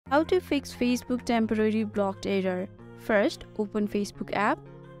How to fix Facebook temporary blocked error. First, open Facebook app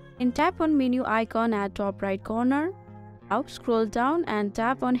and tap on menu icon at top right corner. Now scroll down and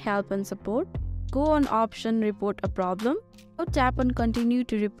tap on Help and Support. Go on option Report a Problem. Now tap on Continue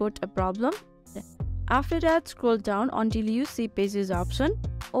to report a problem. After that, scroll down until you see Pages option.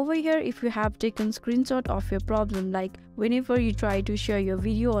 Over here, if you have taken screenshot of your problem, like whenever you try to share your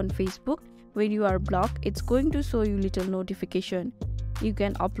video on Facebook, when you are blocked, it's going to show you little notification. You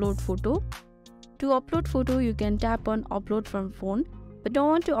can upload photo. To upload photo, you can tap on Upload from phone. But don't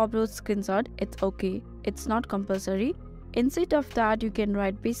want to upload screenshot, it's okay. It's not compulsory. Instead of that, you can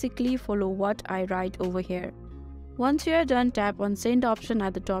write basically follow what I write over here. Once you are done, tap on Send option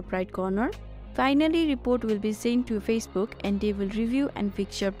at the top right corner. Finally, report will be sent to Facebook and they will review and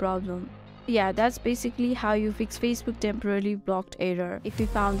fix your problem. Yeah, that's basically how you fix Facebook temporarily blocked error. If you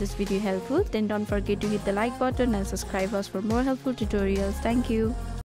found this video helpful, then don't forget to hit the like button and subscribe us for more helpful tutorials. Thank you.